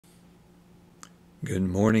Good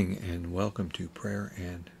morning and welcome to Prayer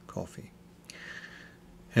and Coffee.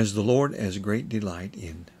 Has the Lord as great delight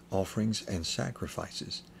in offerings and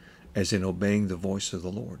sacrifices as in obeying the voice of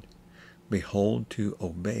the Lord? Behold, to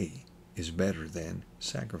obey is better than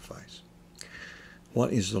sacrifice.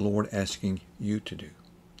 What is the Lord asking you to do?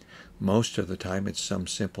 Most of the time it's some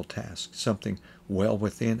simple task, something well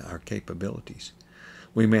within our capabilities.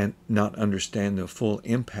 We may not understand the full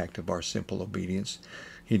impact of our simple obedience.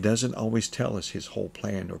 He doesn't always tell us his whole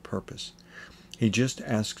plan or purpose. He just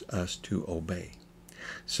asks us to obey.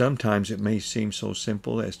 Sometimes it may seem so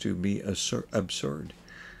simple as to be absurd.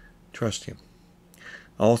 Trust him.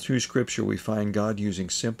 All through Scripture we find God using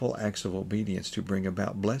simple acts of obedience to bring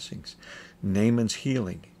about blessings. Naaman's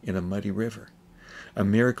healing in a muddy river. A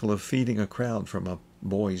miracle of feeding a crowd from a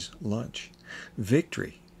boy's lunch.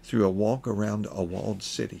 Victory through a walk around a walled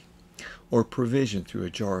city. Or provision through a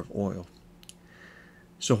jar of oil.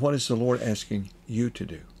 So what is the Lord asking you to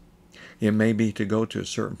do? It may be to go to a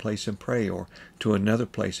certain place and pray, or to another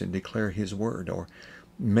place and declare his word, or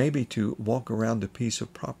maybe to walk around a piece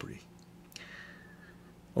of property,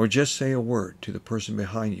 or just say a word to the person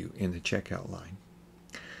behind you in the checkout line.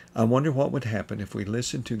 I wonder what would happen if we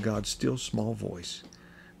listened to God's still small voice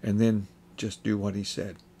and then just do what he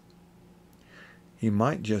said. He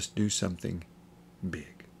might just do something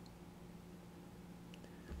big.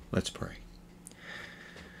 Let's pray.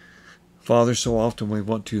 Father, so often we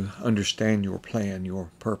want to understand your plan,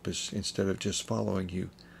 your purpose, instead of just following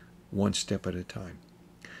you one step at a time,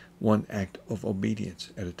 one act of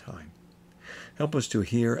obedience at a time. Help us to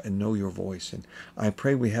hear and know your voice, and I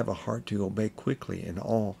pray we have a heart to obey quickly in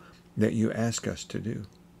all that you ask us to do.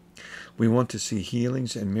 We want to see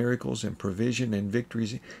healings and miracles and provision and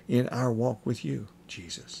victories in our walk with you,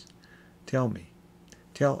 Jesus. Tell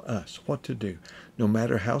us what to do, no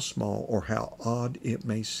matter how small or how odd it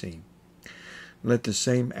may seem. Let the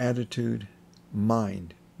same attitude,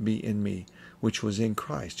 mind, be in me, which was in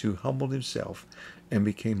Christ, who humbled himself and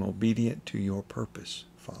became obedient to your purpose,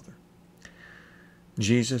 Father.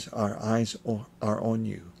 Jesus, our eyes are on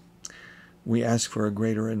you. We ask for a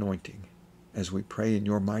greater anointing as we pray in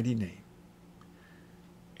your mighty name.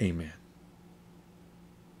 Amen.